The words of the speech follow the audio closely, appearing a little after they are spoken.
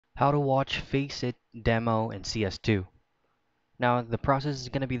How to watch Faceit demo in CS2. Now, the process is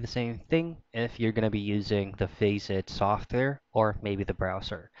going to be the same thing if you're going to be using the Faceit software or maybe the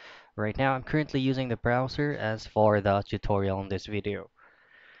browser. Right now, I'm currently using the browser as for the tutorial in this video.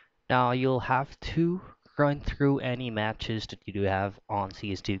 Now, you'll have to run through any matches that you do have on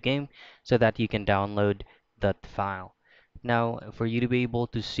CS2 game so that you can download that file. Now, for you to be able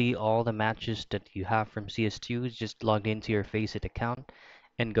to see all the matches that you have from CS2, just log into your Faceit account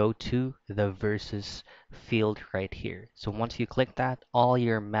and go to the versus field right here. So once you click that, all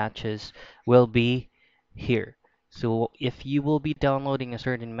your matches will be here. So if you will be downloading a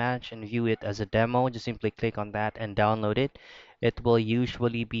certain match and view it as a demo, just simply click on that and download it. It will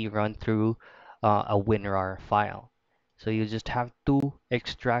usually be run through a WinRAR file. So you just have to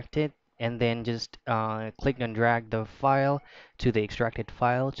extract it and then just click and drag the file to the extracted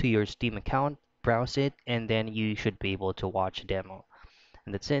file to your Steam account, browse it, and then you should be able to watch demo.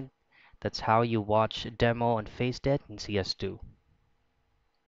 And that's it. That's how you watch demo and Faceit in CS2.